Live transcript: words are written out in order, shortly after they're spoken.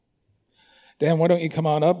Dan, why don't you come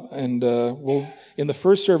on up? And in the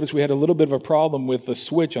first service, we had a little bit of a problem with the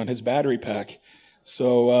switch on his battery pack.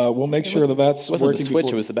 So we'll make sure that's working. It wasn't the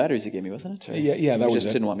switch, it was the batteries you gave me, wasn't it? Or yeah, that was it.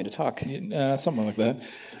 You just didn't want me to talk. Something like that.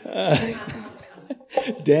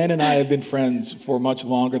 Dan and I have been friends for much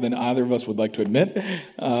longer than either of us would like to admit.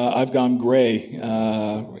 I've gone gray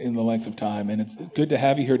in the length of time, and it's good to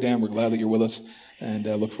have you here, Dan. We're glad that you're with us, and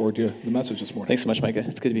look forward to the message this morning. Thanks so much, Micah.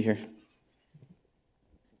 It's good to be here.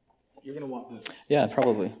 You're going to want this. Yeah,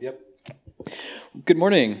 probably. Yep. Good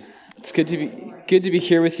morning. It's good to be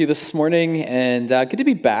here with you this morning, and good to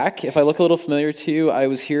be back. If I look a little familiar to you, I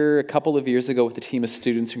was here a couple of years ago with a team of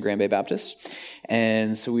students from Grand Bay Baptist,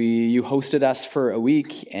 and so you hosted us for a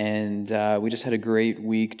week, and we just had a great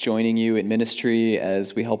week joining you in ministry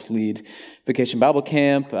as we helped lead Vacation Bible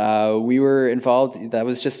Camp. We were involved, that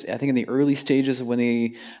was just, I think, in the early stages of when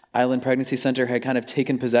the Island Pregnancy Center had kind of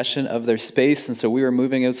taken possession of their space, and so we were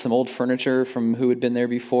moving out some old furniture from who had been there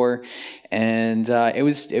before, and it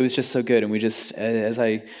was just so good. And we just,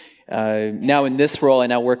 now in this role, I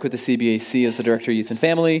now work with the CBAC as the Director of Youth and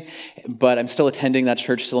Family, but I'm still attending that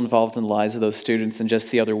church, still involved in the lives of those students. And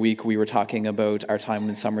just the other week, we were talking about our time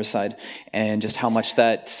in Summerside and just how much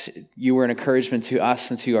that you were an encouragement to us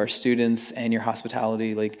and to our students, and your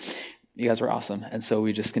hospitality, like, you guys were awesome, and so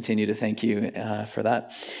we just continue to thank you for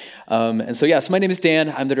that. So my name is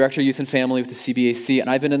Dan. I'm the Director of Youth and Family with the CBAC, and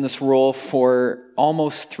I've been in this role for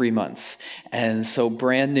almost 3 months, and so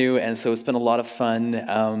brand new, and so it's been a lot of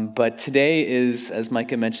fun. But today is, as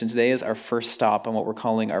Micah mentioned, today is our first stop on what we're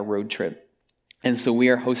calling our road trip. And so we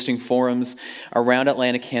are hosting forums around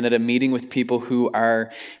Atlantic Canada, meeting with people who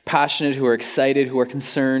are passionate, who are excited, who are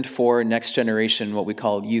concerned for next generation, what we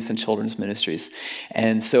call youth and children's ministries.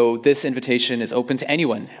 And so this invitation is open to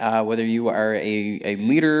anyone, whether you are a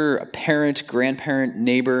leader, a parent, grandparent,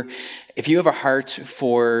 neighbor. If you have a heart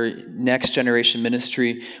for next generation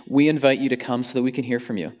ministry, we invite you to come so that we can hear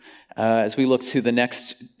from you. As we look to the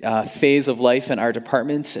next phase of life in our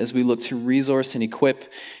department, as we look to resource and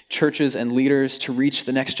equip churches and leaders to reach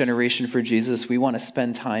the next generation for Jesus, we want to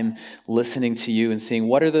spend time listening to you and seeing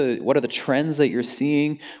what are the trends that you're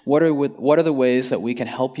seeing, what are the ways that we can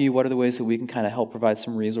help you, what are the ways that we can kind of help provide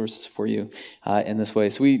some resources for you in this way.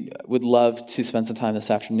 So we would love to spend some time this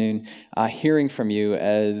afternoon hearing from you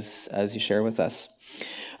as you share with us.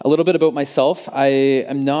 A little bit about myself. I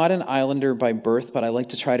am not an islander by birth, but I like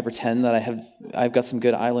to try to pretend that I've got some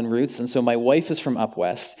good island roots. And so my wife is from up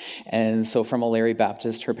west, and so from O'Leary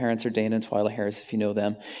Baptist. Her parents are Dana and Twyla Harris, if you know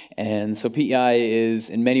them. And so PEI is,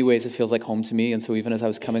 in many ways, it feels like home to me. And so even as I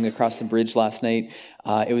was coming across the bridge last night,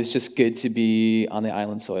 it was just good to be on the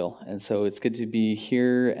island soil. And so it's good to be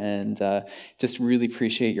here, and just really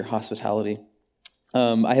appreciate your hospitality.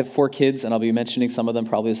 I have 4 kids, and I'll be mentioning some of them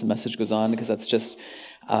probably as the message goes on, because that's just...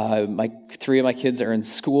 3 of my kids are in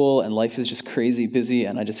school, and life is just crazy busy,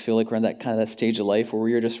 and I just feel like we're in that stage of life where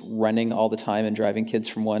we are just running all the time and driving kids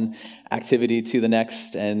from one activity to the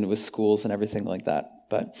next, and with schools and everything like that.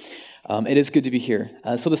 But it is good to be here.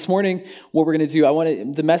 So this morning, what we're going to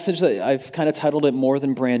do, the message that I've kind of titled it More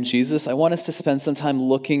Than Brand Jesus. I want us to spend some time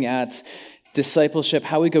looking at discipleship,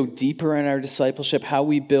 how we go deeper in our discipleship, how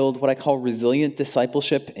we build what I call resilient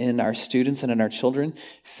discipleship in our students and in our children,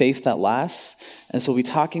 faith that lasts. And so we'll be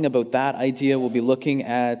talking about that idea. We'll be looking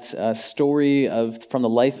at a story from the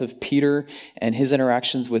life of Peter and his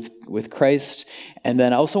interactions with Christ. And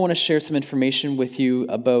then I also want to share some information with you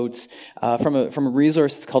about from a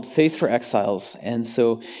resource. It's called Faith for Exiles. And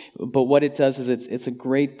so, but what it does is it's a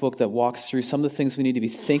great book that walks through some of the things we need to be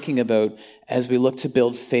thinking about as we look to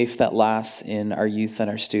build faith that lasts in our youth and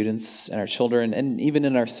our students and our children and even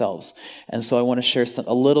in ourselves. And so I want to share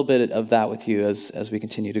a little bit of that with you as we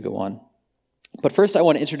continue to go on. But first, I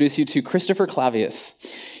want to introduce you to Christopher Clavius.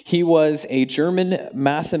 He was a German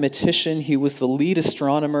mathematician. He was the lead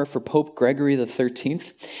astronomer for Pope Gregory XIII,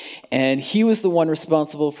 and he was the one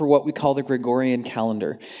responsible for what we call the Gregorian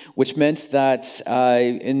calendar, which meant that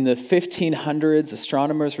in the 1500s,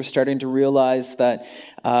 astronomers were starting to realize that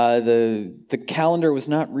the calendar was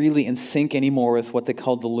not really in sync anymore with what they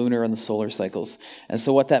called the lunar and the solar cycles. And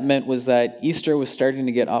so what that meant was that Easter was starting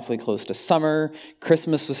to get awfully close to summer,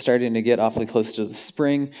 Christmas was starting to get awfully close to the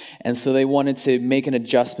spring, and so they wanted to make an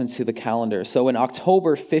adjustment to the calendar. So in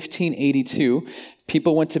October 1582,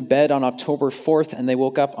 people went to bed on October 4th and they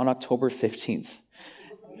woke up on October 15th.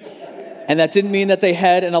 And that didn't mean that they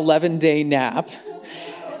had an 11-day nap,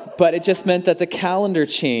 but it just meant that the calendar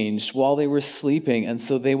changed while they were sleeping, and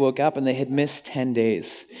so they woke up and they had missed 10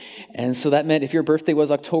 days. And so that meant if your birthday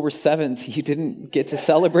was October 7th, you didn't get to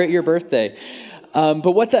celebrate your birthday.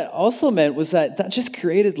 But what that also meant was that just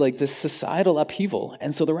created like this societal upheaval.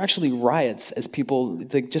 And so there were actually riots as people,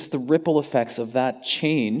 just the ripple effects of that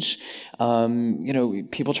change,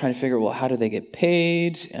 people trying to figure, well, how do they get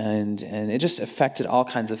paid? And it just affected all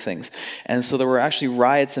kinds of things. And so there were actually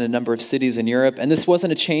riots in a number of cities in Europe. And this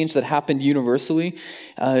wasn't a change that happened universally.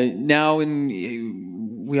 Now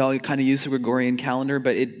we all kind of use the Gregorian calendar,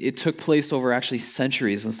 but it took place over actually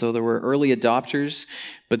centuries. And so there were early adopters,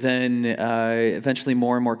 but then eventually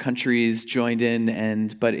more and more countries joined in,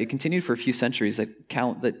 but it continued for a few centuries that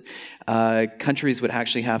countries would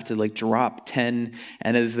actually have to like drop 10,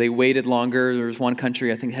 and as they waited longer, there was one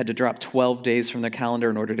country I think had to drop 12 days from their calendar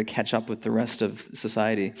in order to catch up with the rest of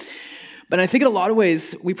society. But I think in a lot of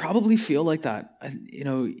ways, we probably feel like that,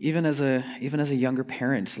 even as a younger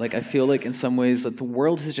parent. Like I feel like in some ways that the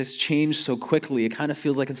world has just changed so quickly. It kind of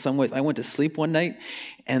feels like in some ways I went to sleep one night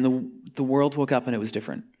and the world woke up and it was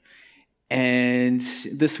different. And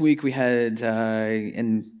this week we had,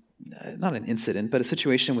 not an incident, but a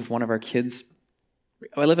situation with one of our kids.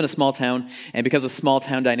 I live in a small town, and because of small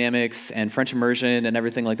town dynamics and French immersion and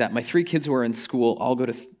everything like that, my 3 kids who are in school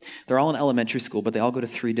they're all in elementary school, but they all go to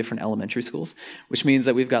 3 different elementary schools, which means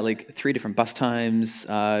that we've got like 3 different bus times,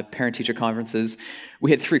 parent-teacher conferences. We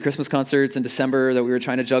had 3 Christmas concerts in December that we were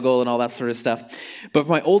trying to juggle and all that sort of stuff. But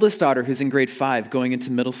my oldest daughter, who's in grade 5, going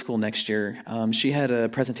into middle school next year, she had a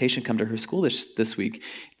presentation come to her school this week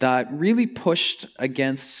that really pushed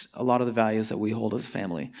against a lot of the values that we hold as a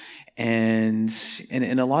family. And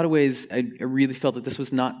in a lot of ways, I really felt that this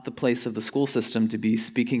was not the place of the school system to be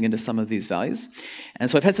speaking into some of these values. And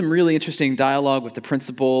so I've had some really interesting dialogue with the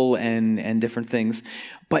principal and different things.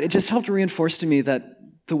 But it just helped reinforce to me that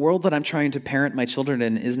the world that I'm trying to parent my children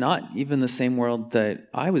in is not even the same world that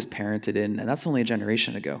I was parented in, and that's only a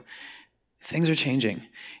generation ago. Things are changing.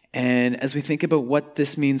 And as we think about what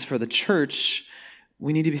this means for the church,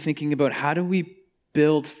 we need to be thinking about how do we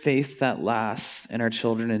build faith that lasts in our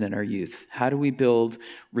children and in our youth? How do we build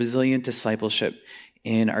resilient discipleship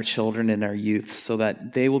in our children and our youth so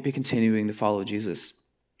that they will be continuing to follow Jesus?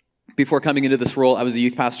 Before coming into this role, I was a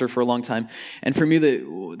youth pastor for a long time. And for me,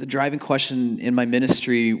 the driving question in my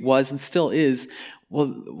ministry was and still is, will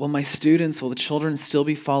the children still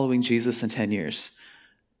be following Jesus in 10 years?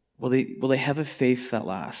 Will they have a faith that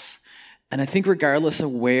lasts? And I think regardless of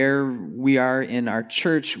where we are in our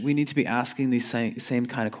church, we need to be asking these same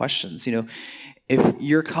kind of questions. If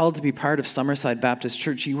you're called to be part of Summerside Baptist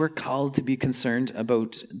Church, you are called to be concerned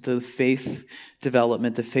about the faith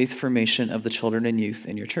development, the faith formation of the children and youth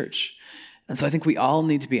in your church. And so I think we all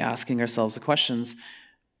need to be asking ourselves the questions,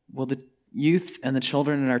 will the youth and the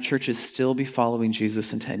children in our churches still be following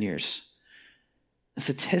Jesus in 10 years?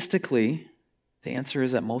 Statistically, the answer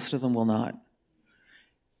is that most of them will not.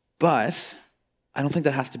 But I don't think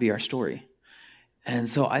that has to be our story. And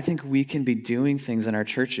so I think we can be doing things in our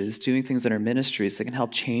churches, doing things in our ministries that can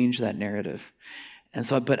help change that narrative.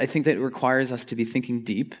 But I think that it requires us to be thinking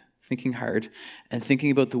deep, thinking hard, and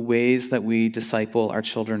thinking about the ways that we disciple our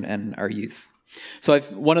children and our youth. So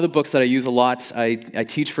one of the books that I use a lot, I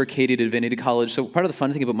teach for Katie at Divinity College. So part of the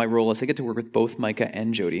fun thing about my role is I get to work with both Micah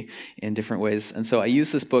and Jody in different ways. And so I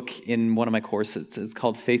use this book in one of my courses. It's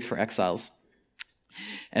called Faith for Exiles.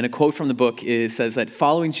 And a quote from the book says that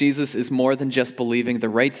following Jesus is more than just believing the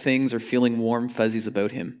right things or feeling warm fuzzies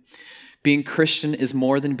about him. Being Christian is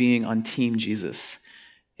more than being on Team Jesus.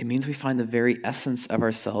 It means we find the very essence of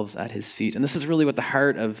ourselves at his feet. And this is really what the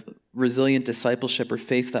heart of resilient discipleship or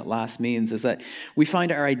faith that lasts means, is that we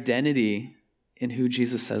find our identity in who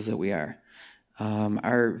Jesus says that we are.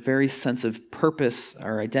 Our very sense of purpose,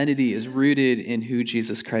 our identity is rooted in who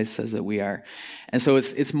Jesus Christ says that we are. And so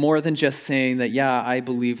it's more than just saying that, yeah, I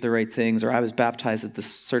believe the right things, or I was baptized at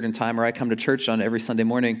this certain time, or I come to church on every Sunday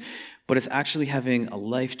morning, but it's actually having a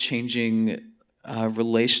life-changing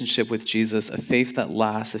relationship with Jesus, a faith that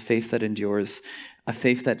lasts, a faith that endures, a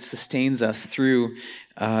faith that sustains us through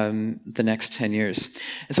the next 10 years.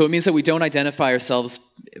 And so it means that we don't identify ourselves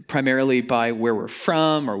primarily by where we're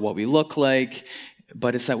from or what we look like,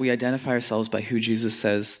 but it's that we identify ourselves by who Jesus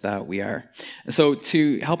says that we are. And so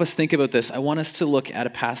to help us think about this, I want us to look at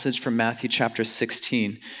a passage from Matthew chapter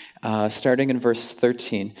 16, starting in verse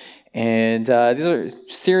 13. And these are a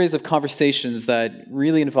series of conversations that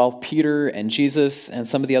really involve Peter and Jesus and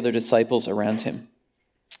some of the other disciples around him.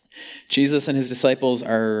 Jesus and his disciples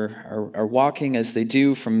are walking as they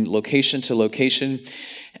do from location to location.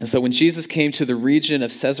 And so when Jesus came to the region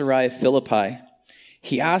of Caesarea Philippi,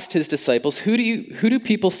 he asked his disciples, who do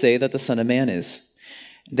people say that the Son of Man is?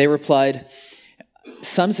 They replied,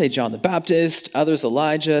 Some say John the Baptist, others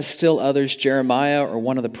Elijah, still others Jeremiah or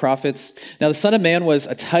one of the prophets. Now, the Son of Man was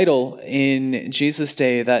a title in Jesus'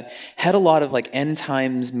 day that had a lot of end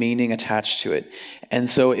times meaning attached to it. And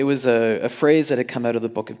so it was a phrase that had come out of the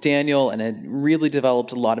book of Daniel and had really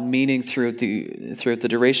developed a lot of meaning throughout the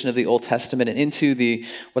duration of the Old Testament and into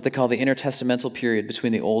what they call the intertestamental period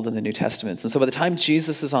between the Old and the New Testaments. And so by the time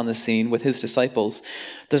Jesus is on the scene with his disciples,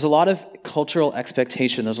 there's a lot of cultural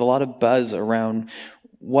expectation. There's a lot of buzz around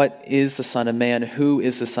what is the Son of Man? Who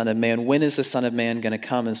is the Son of Man? When is the Son of Man going to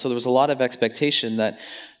come? And so there was a lot of expectation that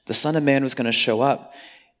the Son of Man was going to show up.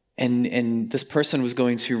 And this person was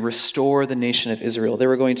going to restore the nation of Israel. They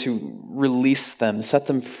were going to release them, set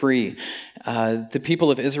them free. The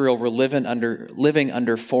people of Israel were living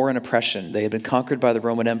under foreign oppression. They had been conquered by the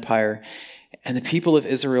Roman Empire. And the people of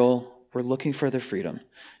Israel were looking for their freedom.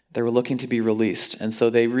 They were looking to be released. And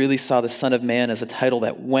so they really saw the Son of Man as a title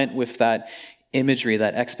that went with that imagery,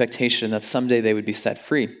 that expectation that someday they would be set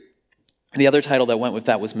free. The other title that went with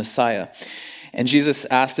that was Messiah. And Jesus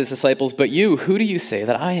asked his disciples, "But you, who do you say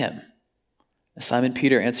that I am?" And Simon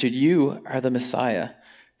Peter answered, "You are the Messiah,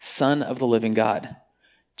 Son of the living God."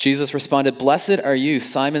 Jesus responded, "Blessed are you,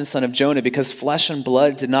 Simon, son of Jonah, because flesh and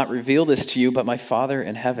blood did not reveal this to you, but my Father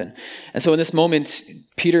in heaven." And so in this moment,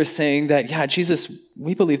 Peter is saying that, yeah, Jesus,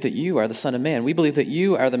 we believe that you are the Son of Man. We believe that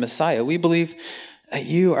you are the Messiah. We believe that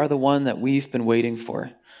you are the one that we've been waiting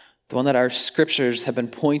for, the one that our scriptures have been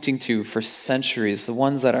pointing to for centuries, the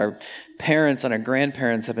ones that our parents and our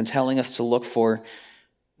grandparents have been telling us to look for.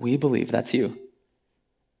 We believe that's you.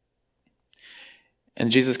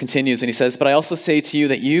 And Jesus continues and he says, "But I also say to you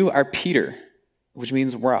that you are Peter," which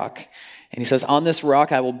means rock. And he says, "On this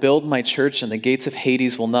rock I will build my church, and the gates of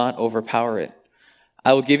Hades will not overpower it.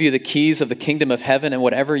 I will give you the keys of the kingdom of heaven, and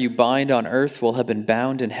whatever you bind on earth will have been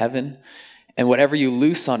bound in heaven, and whatever you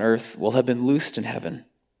loose on earth will have been loosed in heaven."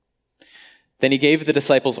 Then he gave the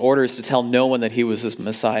disciples orders to tell no one that he was his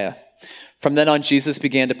Messiah. From then on, Jesus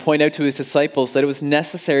began to point out to his disciples that it was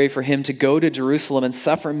necessary for him to go to Jerusalem and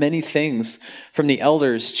suffer many things from the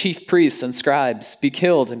elders, chief priests, and scribes, be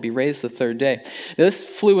killed, and be raised the third day. Now, this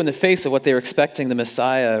flew in the face of what they were expecting the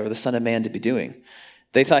Messiah or the Son of Man to be doing.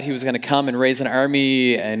 They thought he was going to come and raise an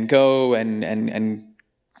army and go and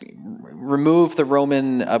remove the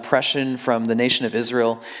Roman oppression from the nation of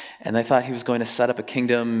Israel. And they thought he was going to set up a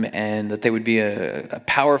kingdom and that they would be a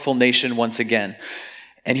powerful nation once again.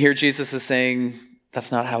 And here Jesus is saying,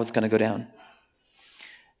 that's not how it's going to go down.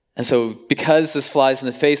 And so because this flies in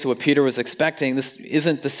the face of what Peter was expecting, this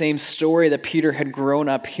isn't the same story that Peter had grown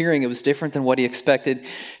up hearing. It was different than what he expected.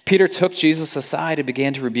 Peter took Jesus aside and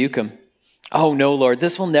began to rebuke him. "Oh no, Lord,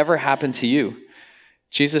 this will never happen to you."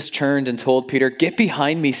 Jesus turned and told Peter, "Get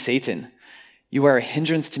behind me, Satan. You are a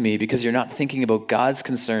hindrance to me because you're not thinking about God's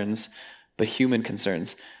concerns, but human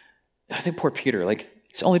concerns." I think poor Peter,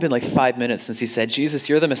 it's only been 5 minutes since he said, "Jesus,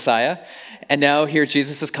 you're the Messiah." And now here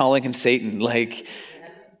Jesus is calling him Satan.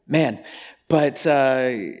 Man. But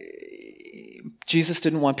Jesus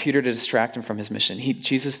didn't want Peter to distract him from his mission.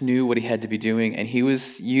 Jesus knew what he had to be doing, and he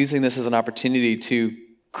was using this as an opportunity to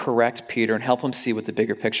correct Peter and help him see what the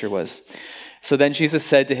bigger picture was. So then Jesus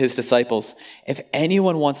said to his disciples, "If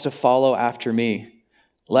anyone wants to follow after me,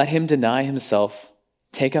 let him deny himself,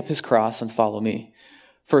 take up his cross, and follow me.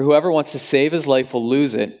 For whoever wants to save his life will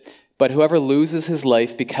lose it, but whoever loses his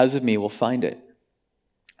life because of me will find it.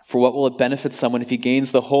 For what will it benefit someone if he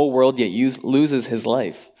gains the whole world yet loses his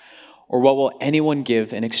life? Or what will anyone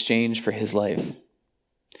give in exchange for his life?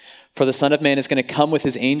 For the Son of Man is going to come with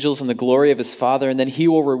his angels in the glory of his Father, and then he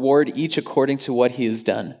will reward each according to what he has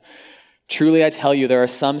done. Truly I tell you, there are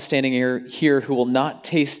some standing here who will not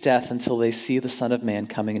taste death until they see the Son of Man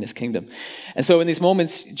coming in his kingdom." And so in these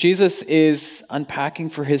moments, Jesus is unpacking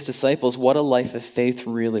for his disciples what a life of faith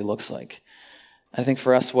really looks like. I think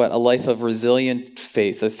for us, what a life of resilient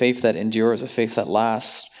faith, a faith that endures, a faith that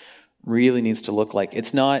lasts, really needs to look like.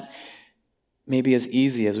 It's not maybe as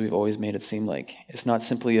easy as we've always made it seem like. It's not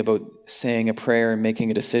simply about saying a prayer and making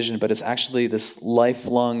a decision, but it's actually this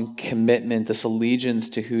lifelong commitment, this allegiance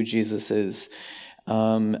to who Jesus is.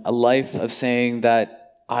 A life of saying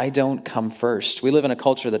that I don't come first. We live in a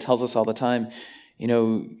culture that tells us all the time,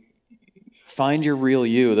 find your real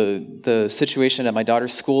you. The situation at my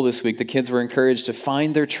daughter's school this week, the kids were encouraged to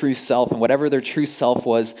find their true self, and whatever their true self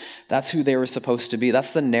was, that's who they were supposed to be.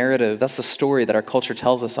 That's the narrative, that's the story that our culture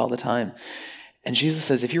tells us all the time. And Jesus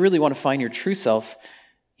says, if you really want to find your true self,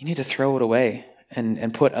 you need to throw it away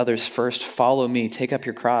and put others first. Follow me, take up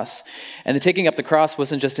your cross. And the taking up the cross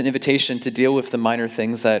wasn't just an invitation to deal with the minor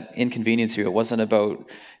things that inconvenience you. It wasn't about,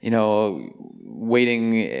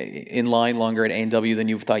 waiting in line longer at A&W than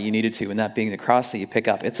you thought you needed to, and that being the cross that you pick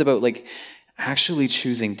up. It's about actually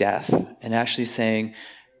choosing death and actually saying,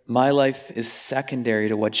 my life is secondary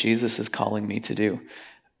to what Jesus is calling me to do.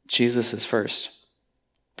 Jesus is first.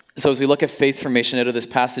 So as we look at faith formation out of this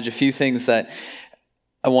passage, a few things that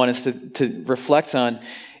I want us to reflect on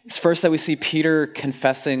is first that we see Peter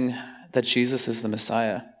confessing that Jesus is the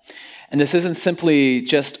Messiah. And this isn't simply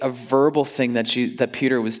just a verbal thing that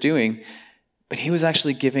Peter was doing, but he was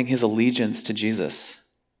actually giving his allegiance to Jesus.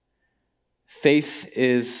 Faith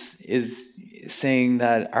is saying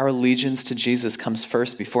that our allegiance to Jesus comes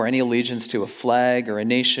first before any allegiance to a flag or a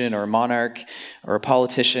nation or a monarch or a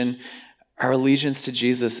politician. Our allegiance to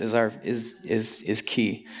Jesus is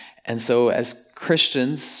key. And so as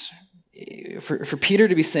Christians, for Peter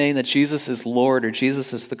to be saying that Jesus is Lord or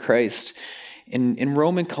Jesus is the Christ, in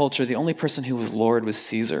Roman culture, the only person who was Lord was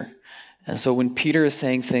Caesar. And so when Peter is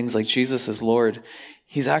saying things like Jesus is Lord,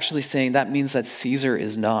 he's actually saying that means that Caesar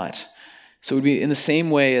is not. So it would be in the same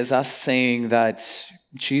way as us saying that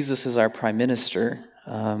Jesus is our prime minister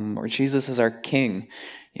or Jesus is our king.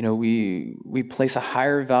 We place a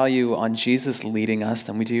higher value on Jesus leading us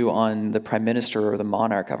than we do on the prime minister or the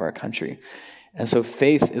monarch of our country. And so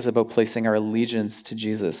faith is about placing our allegiance to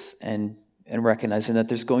Jesus and recognizing that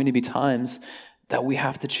there's going to be times that we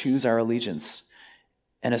have to choose our allegiance.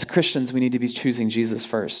 And as Christians, we need to be choosing Jesus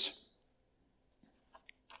first.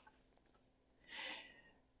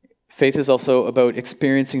 Faith is also about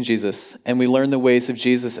experiencing Jesus, and we learn the ways of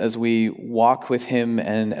Jesus as we walk with him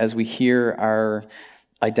and as we hear our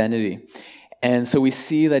identity. And so we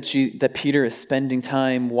see that Peter is spending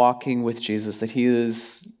time walking with Jesus, that he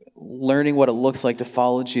is learning what it looks like to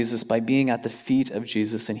follow Jesus by being at the feet of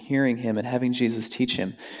Jesus and hearing him and having Jesus teach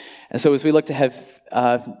him. And so as we look to have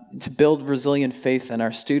to build resilient faith in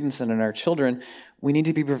our students and in our children, we need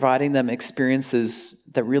to be providing them experiences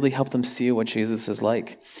that really help them see what Jesus is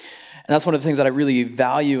like. And that's one of the things that I really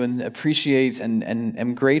value and appreciate and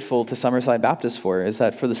am grateful to Summerside Baptist for, is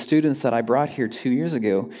that for the students that I brought here 2 years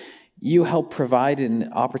ago, you help provide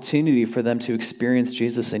an opportunity for them to experience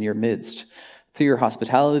Jesus in your midst. Through your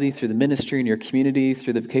hospitality, through the ministry in your community,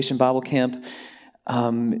 through the Vacation Bible Camp,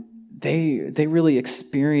 they really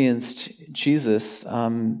experienced Jesus.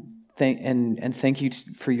 Thank you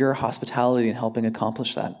for your hospitality in helping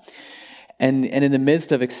accomplish that. And in the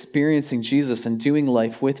midst of experiencing Jesus and doing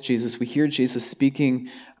life with Jesus, we hear Jesus speaking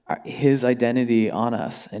his identity on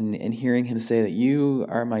us and hearing him say that you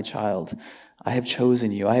are my child. I have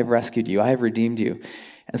chosen you. I have rescued you. I have redeemed you.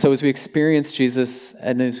 And so as we experience Jesus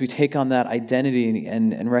and as we take on that identity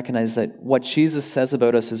and recognize that what Jesus says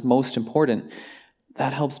about us is most important,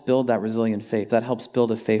 that helps build that resilient faith. That helps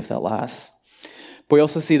build a faith that lasts. But we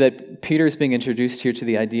also see that Peter is being introduced here to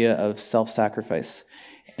the idea of self-sacrifice.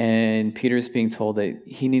 And Peter is being told that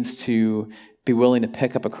he needs to be willing to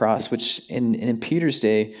pick up a cross, which in Peter's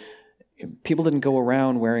day, people didn't go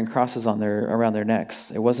around wearing crosses around their necks.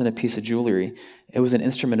 It wasn't a piece of jewelry. It was an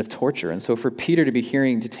instrument of torture. And so for Peter to be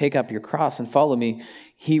hearing to take up your cross and follow me,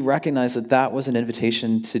 he recognized that that was an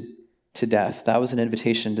invitation to death. That was an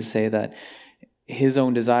invitation to say that his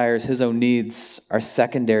own desires, his own needs are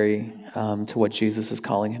secondary to what Jesus is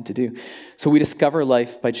calling him to do. So we discover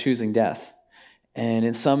life by choosing death. And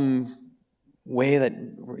in some way that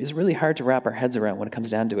is really hard to wrap our heads around when it comes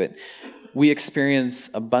down to it, we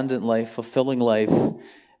experience abundant life, fulfilling life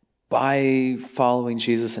by following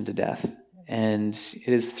Jesus into death. And it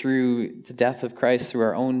is through the death of Christ, through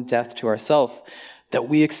our own death to ourselves, that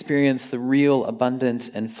we experience the real, abundant,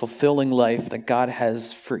 and fulfilling life that God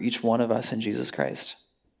has for each one of us in Jesus Christ.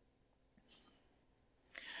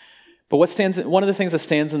 But one of the things that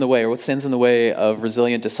stands in the way, or what stands in the way of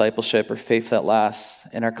resilient discipleship or faith that lasts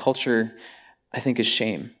in our culture, I think, is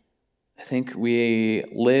shame. I think we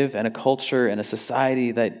live in a culture and a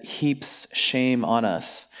society that heaps shame on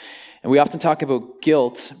us. And we often talk about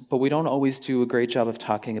guilt, but we don't always do a great job of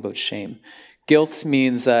talking about shame. Guilt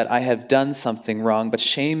means that I have done something wrong, but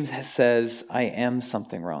shame says I am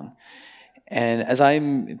something wrong. And as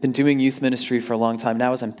I've been doing youth ministry for a long time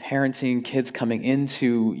now, as I'm parenting kids coming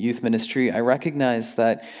into youth ministry, I recognize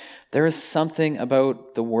that there is something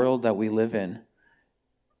about the world that we live in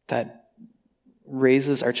that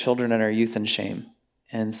raises our children and our youth in shame.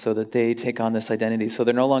 And so that they take on this identity. So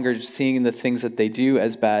they're no longer seeing the things that they do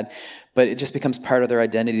as bad, but it just becomes part of their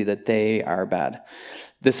identity that they are bad.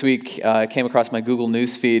 This week, I came across my Google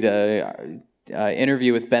News feed,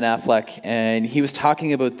 interview with Ben Affleck, and he was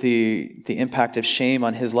talking about the impact of shame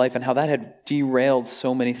on his life and how that had derailed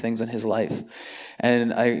so many things in his life.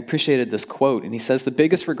 And I appreciated this quote, and he says, "The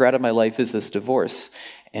biggest regret of my life is this divorce."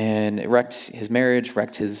 And it wrecked his marriage,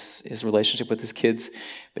 wrecked his relationship with his kids.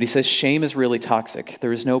 But he says, shame is really toxic.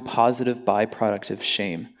 There is no positive byproduct of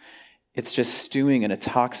shame. It's just stewing in a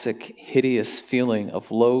toxic, hideous feeling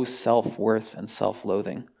of low self-worth and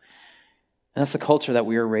self-loathing. And that's the culture that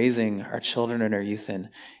we are raising our children and our youth in.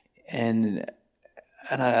 And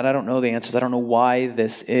I don't know the answers. I don't know why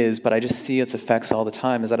this is, but I just see its effects all the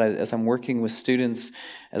time. As I'm working with students,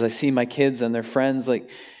 as I see my kids and their friends, like,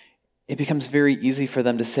 it becomes very easy for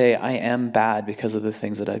them to say, I am bad because of the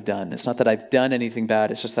things that I've done. It's not that I've done anything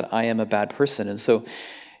bad, it's just that I am a bad person. And so,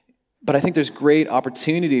 but I think there's great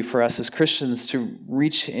opportunity for us as Christians to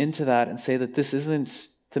reach into that and say that this isn't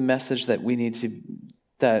the message that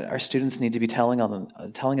that our students need to be telling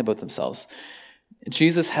about themselves.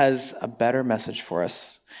 Jesus has a better message for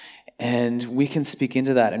us. And we can speak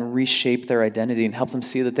into that and reshape their identity and help them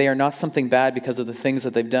see that they are not something bad because of the things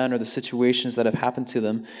that they've done or the situations that have happened to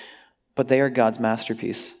them, but they are God's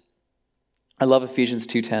masterpiece. I love Ephesians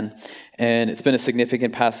 2:10, and it's been a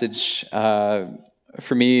significant passage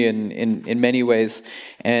for me in many ways.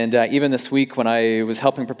 And even this week, when I was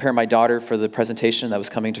helping prepare my daughter for the presentation that was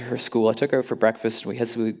coming to her school, I took her out for breakfast, and we had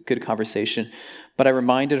some good conversation. But I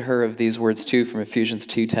reminded her of these words too from Ephesians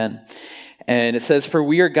 2:10. And it says, "For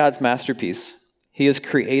we are God's masterpiece. He has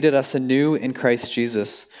created us anew in Christ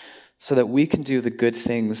Jesus so that we can do the good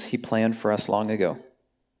things he planned for us long ago."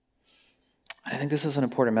 I think this is an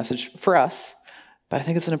important message for us, but I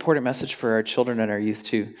think it's an important message for our children and our youth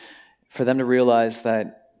too, for them to realize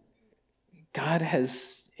that God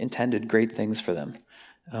has intended great things for them.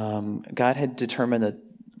 God had determined that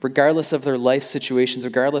regardless of their life situations,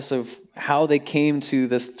 regardless of how they came to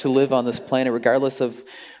live on this planet, regardless of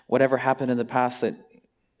whatever happened in the past, that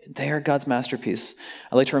they are God's masterpiece.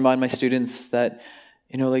 I like to remind my students that,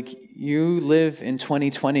 you live in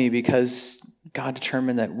 2020 because God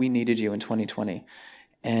determined that we needed you in 2020.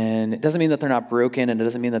 And it doesn't mean that they're not broken, and it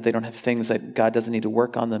doesn't mean that they don't have things that God doesn't need to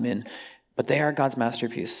work on them in, but they are God's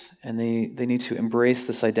masterpiece, and they need to embrace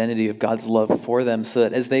this identity of God's love for them so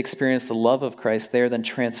that as they experience the love of Christ, they are then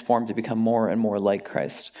transformed to become more and more like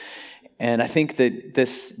Christ. And I think that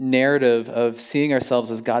this narrative of seeing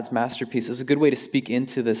ourselves as God's masterpiece is a good way to speak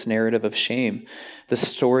into this narrative of shame, the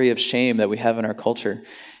story of shame that we have in our culture.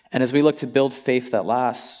 And as we look to build faith that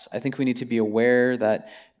lasts, I think we need to be aware that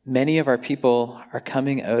many of our people are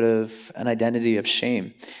coming out of an identity of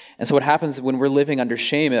shame. And so what happens when we're living under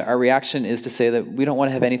shame, our reaction is to say that we don't want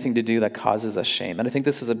to have anything to do that causes us shame. And I think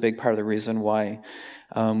this is a big part of the reason why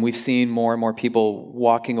we've seen more and more people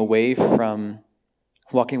walking away from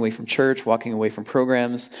church, walking away from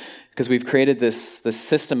programs, because we've created this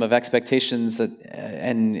system of expectations that,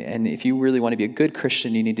 and if you really want to be a good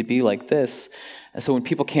Christian, you need to be like this. And so when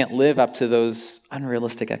people can't live up to those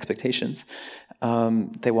unrealistic expectations,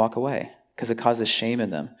 they walk away because it causes shame in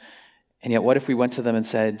them. And yet, what if we went to them and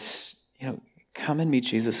said, come and meet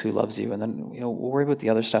Jesus who loves you, and then we'll worry about the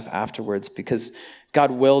other stuff afterwards, because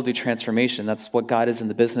God will do transformation. That's what God is in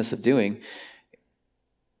the business of doing.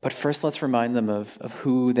 But first, let's remind them of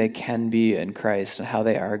who they can be in Christ and how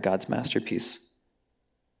they are God's masterpiece.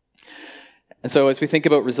 And so as we think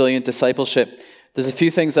about resilient discipleship, there's a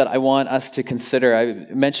few things that I want us to consider.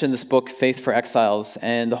 I mentioned this book, Faith for Exiles,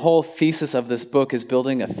 and the whole thesis of this book is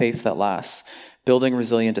building a faith that lasts, building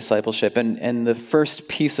resilient discipleship. And the first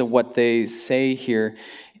piece of what they say here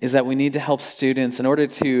is that we need to help students, in order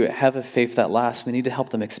to have a faith that lasts, we need to help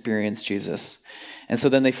them experience Jesus. And so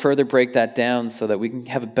then they further break that down so that we can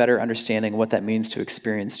have a better understanding of what that means to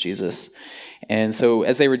experience Jesus. And so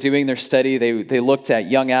as they were doing their study, they looked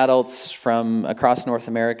at young adults from across North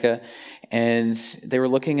America, and they were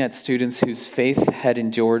looking at students whose faith had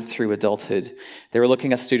endured through adulthood. They were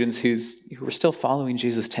looking at students who were still following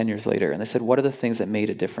Jesus 10 years later. And they said, what are the things that made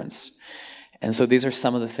a difference? And so these are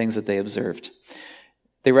some of the things that they observed.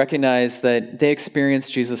 They recognized that they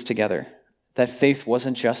experienced Jesus together, that faith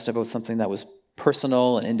wasn't just about something that was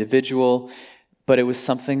personal and individual, but it was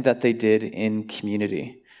something that they did in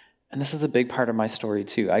community. And this is a big part of my story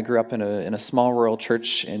too. I grew up in a small rural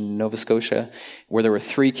church in Nova Scotia where there were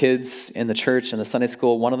 3 kids in the church and the Sunday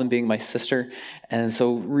school, one of them being my sister. And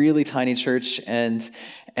so really tiny church, and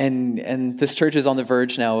this church is on the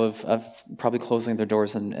verge now of probably closing their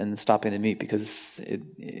doors and stopping to meet, because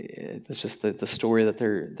it's just the story that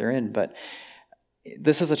they're in. But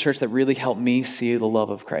this is a church that really helped me see the love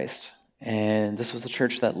of Christ. And this was a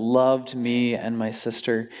church that loved me and my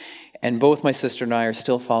sister. And both my sister and I are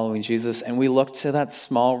still following Jesus, and we look to that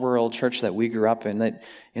small rural church that we grew up in that,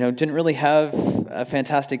 didn't really have a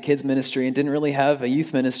fantastic kids ministry and didn't really have a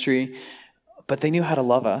youth ministry, but they knew how to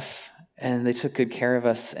love us, and they took good care of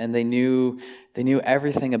us, and they knew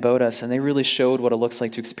everything about us, and they really showed what it looks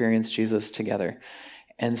like to experience Jesus together.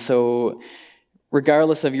 And so,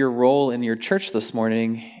 regardless of your role in your church this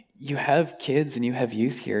morning, you have kids and you have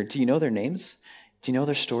youth here. Do you know their names? Do you know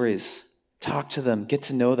their stories? Talk to them, get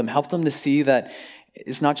to know them, help them to see that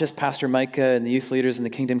it's not just Pastor Micah and the youth leaders and the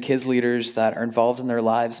Kingdom Kids leaders that are involved in their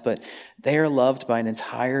lives, but they are loved by an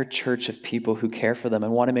entire church of people who care for them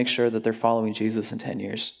and want to make sure that they're following Jesus in 10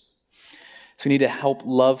 years. So we need to help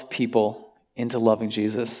love people into loving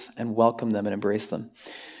Jesus and welcome them and embrace them.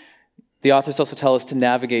 The authors also tell us to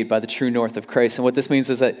navigate by the true north of Christ. And what this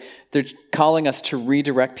means is that they're calling us to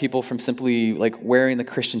redirect people from simply like wearing the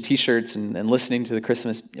Christian t-shirts and listening to the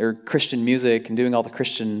Christmas or Christian music and doing all the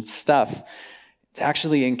Christian stuff to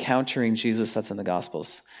actually encountering Jesus that's in the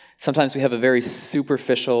Gospels. Sometimes we have a very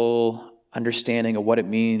superficial understanding of what it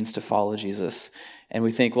means to follow Jesus. And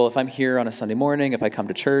we think, well, if I'm here on a Sunday morning, if I come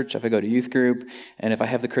to church, if I go to youth group, and if I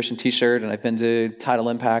have the Christian t-shirt and I've been to Tidal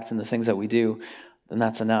Impact and the things that we do, then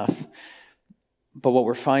that's enough. But what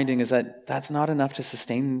we're finding is that that's not enough to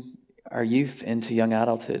sustain our youth into young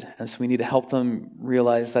adulthood. And so we need to help them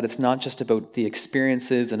realize that it's not just about the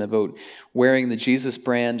experiences and about wearing the Jesus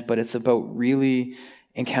brand, but it's about really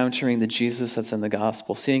encountering the Jesus that's in the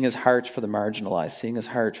gospel, seeing his heart for the marginalized, seeing his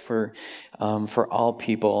heart for all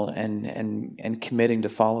people, and committing to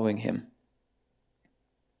following him.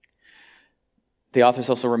 The authors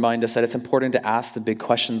also remind us that it's important to ask the big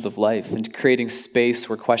questions of life and creating space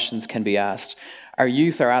where questions can be asked. Our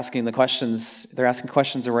youth are asking the questions, they're asking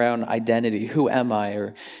questions around identity, who am I?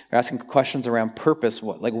 Or they're asking questions around purpose,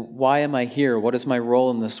 why am I here? What is my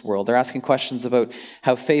role in this world? They're asking questions about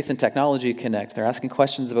how faith and technology connect. They're asking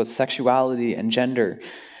questions about sexuality and gender.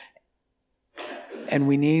 And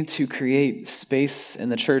we need to create space in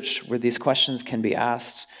the church where these questions can be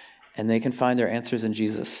asked and they can find their answers in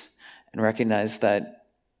Jesus and recognize that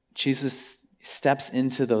Jesus steps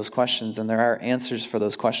into those questions and there are answers for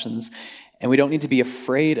those questions. And we don't need to be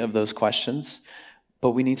afraid of those questions, but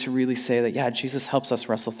we need to really say that, yeah, Jesus helps us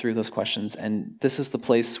wrestle through those questions. And this is the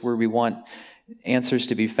place where we want answers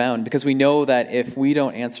to be found, because we know that if we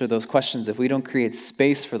don't answer those questions, if we don't create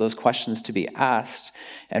space for those questions to be asked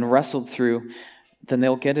and wrestled through, then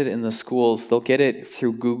they'll get it in the schools. They'll get it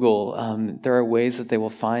through Google. There are ways that they will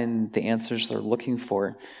find the answers they're looking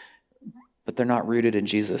for, but they're not rooted in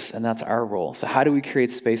Jesus, and that's our role. So how do we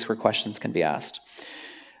create space where questions can be asked?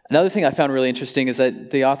 Another thing I found really interesting is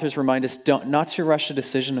that the authors remind us not to rush a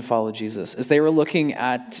decision to follow Jesus. As they were looking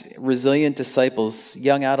at resilient disciples,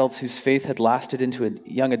 young adults whose faith had lasted into a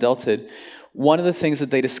young adulthood, one of the things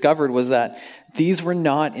that they discovered was that these were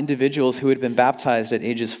not individuals who had been baptized at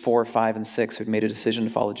ages 4, 5, and 6 who had made a decision to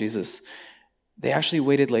follow Jesus. They actually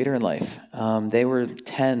waited later in life. They were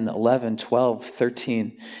 10, 11, 12,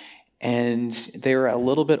 13. And they were a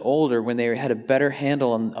little bit older when they had a better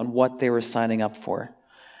handle on what they were signing up for.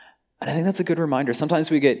 And I think that's a good reminder. Sometimes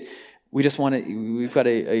we've got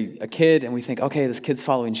a kid and we think, okay, this kid's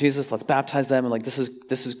following Jesus, let's baptize them, and this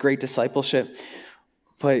is great discipleship.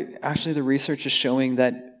 But actually the research is showing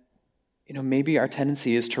that, maybe our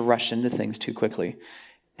tendency is to rush into things too quickly.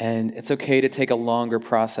 And it's okay to take a longer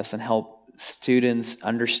process and help students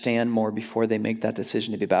understand more before they make that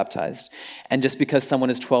decision to be baptized. And just because someone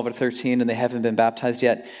is 12 or 13 and they haven't been baptized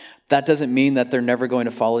yet, that doesn't mean that they're never going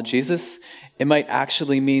to follow Jesus. It might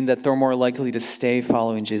actually mean that they're more likely to stay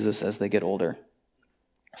following Jesus as they get older.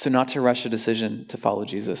 So not to rush a decision to follow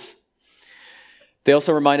Jesus. They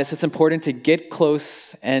also remind us it's important to get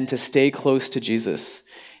close and to stay close to Jesus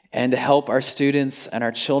and to help our students and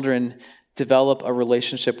our children develop a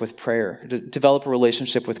relationship with prayer, to develop a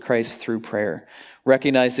relationship with Christ through prayer,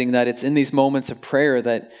 recognizing that it's in these moments of prayer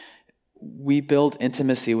that we build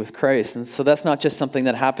intimacy with Christ. And so that's not just something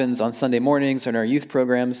that happens on Sunday mornings or in our youth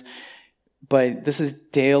programs, but this is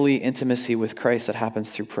daily intimacy with Christ that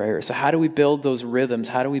happens through prayer. So how do we build those rhythms?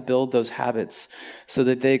 How do we build those habits so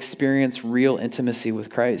that they experience real intimacy with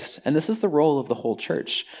Christ? And this is the role of the whole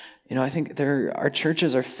church. I think our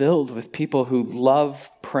churches are filled with people who love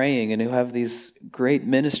praying and who have these great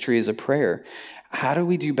ministries of prayer. How do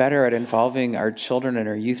we do better at involving our children and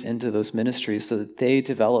our youth into those ministries so that they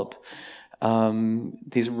develop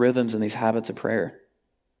these rhythms and these habits of prayer?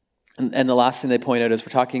 And the last thing they point out as we're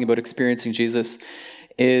talking about experiencing Jesus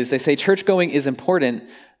is they say church going is important,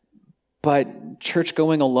 but church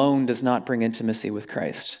going alone does not bring intimacy with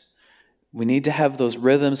Christ. We need to have those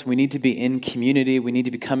rhythms. We need to be in community. We need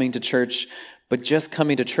to be coming to church. But just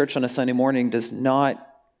coming to church on a Sunday morning is not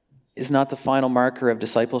the final marker of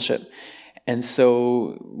discipleship. And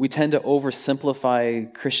so we tend to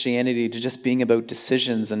oversimplify Christianity to just being about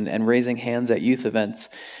decisions and raising hands at youth events.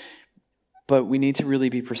 But we need to really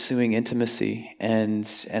be pursuing intimacy and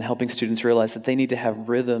helping students realize that they need to have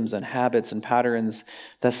rhythms and habits and patterns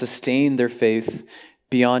that sustain their faith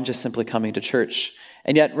beyond just simply coming to church.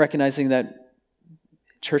 And yet recognizing that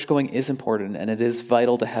church going is important and it is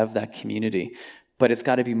vital to have that community. But it's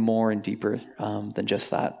got to be more and deeper than just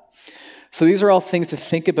that. So these are all things to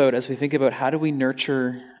think about as we think about how do we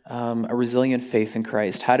nurture a resilient faith in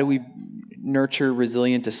Christ? How do we nurture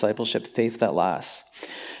resilient discipleship, faith that lasts?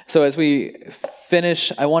 So as we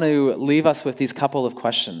finish, I want to leave us with these couple of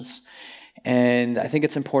questions. And I think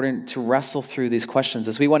it's important to wrestle through these questions.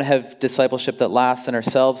 As we want to have discipleship that lasts in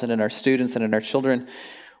ourselves and in our students and in our children,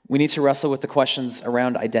 we need to wrestle with the questions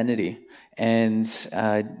around identity and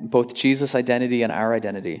both Jesus' identity and our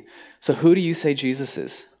identity. So who do you say Jesus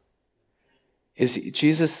is? Is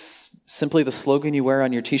Jesus simply the slogan you wear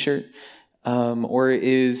on your t-shirt? Or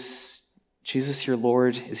is Jesus your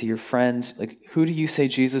Lord? Is he your friend? Like, who do you say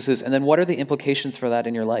Jesus is? And then what are the implications for that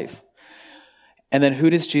in your life? And then who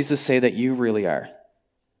does Jesus say that you really are?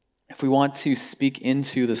 If we want to speak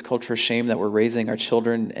into this culture of shame that we're raising our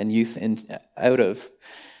children and youth out of,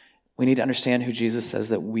 we need to understand who Jesus says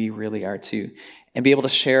that we really are too, and be able to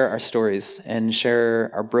share our stories and share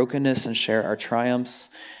our brokenness and share our triumphs,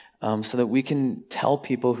 so that we can tell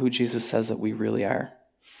people who Jesus says that we really are.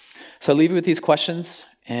 So I leave you with these questions.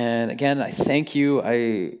 And again, I thank you.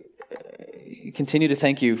 I continue to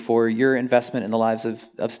thank you for your investment in the lives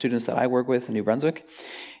of students that I work with in New Brunswick.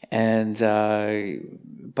 And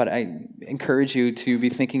but I encourage you to be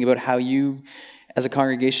thinking about how you, as a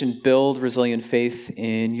congregation, build resilient faith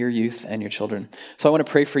in your youth and your children. So I want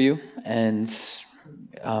to pray for you. And so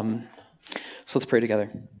let's pray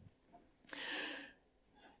together.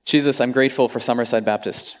 Jesus, I'm grateful for Summerside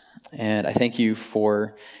Baptist, and I thank you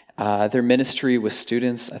for their ministry with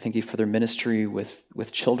students. I thank you for their ministry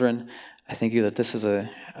with children. I thank you that this is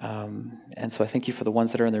and so I thank you for the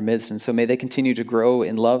ones that are in their midst. And so may they continue to grow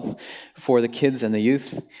in love for the kids and the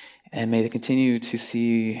youth, and may they continue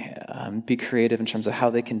to be creative in terms of how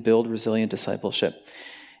they can build resilient discipleship.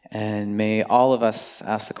 And may all of us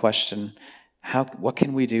ask the question, what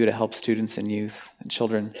can we do to help students and youth and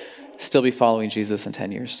children still be following Jesus in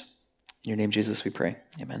 10 years? In your name, Jesus, we pray.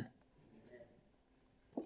 Amen.